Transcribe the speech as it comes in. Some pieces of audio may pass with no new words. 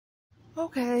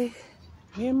Okay,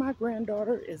 me and my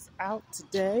granddaughter is out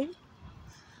today,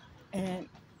 and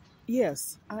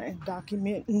yes, I am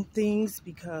documenting things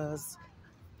because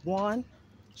one,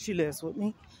 she lives with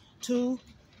me, two,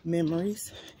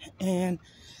 memories, and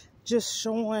just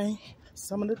showing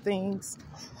some of the things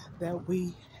that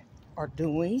we are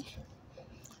doing.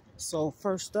 So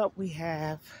first up, we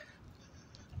have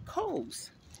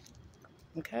codes.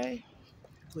 Okay,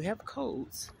 we have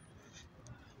codes.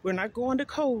 We're not going to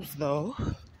codes though.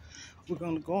 We're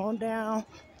going to go on down.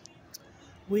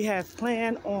 We have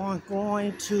planned on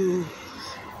going to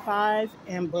 5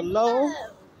 and below.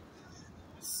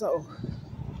 So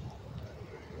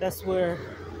that's where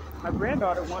my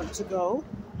granddaughter wanted to go.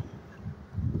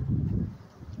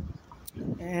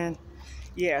 And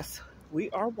yes,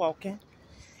 we are walking.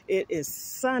 It is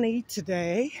sunny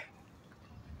today.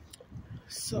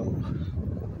 So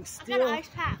we still, I got an ice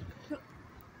pack.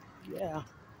 yeah,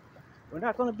 we're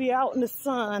not going to be out in the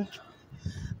sun,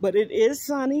 but it is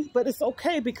sunny. But it's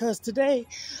okay because today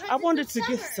I wanted to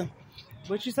get some.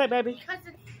 What'd you say, baby? Because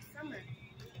it's summer.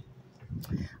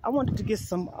 I wanted to get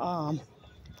some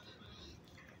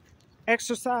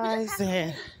exercise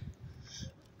and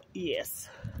yes,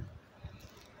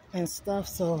 and stuff.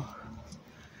 So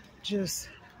just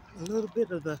a little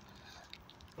bit of the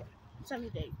Sunny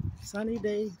day. sunny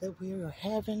day that we are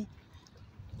having.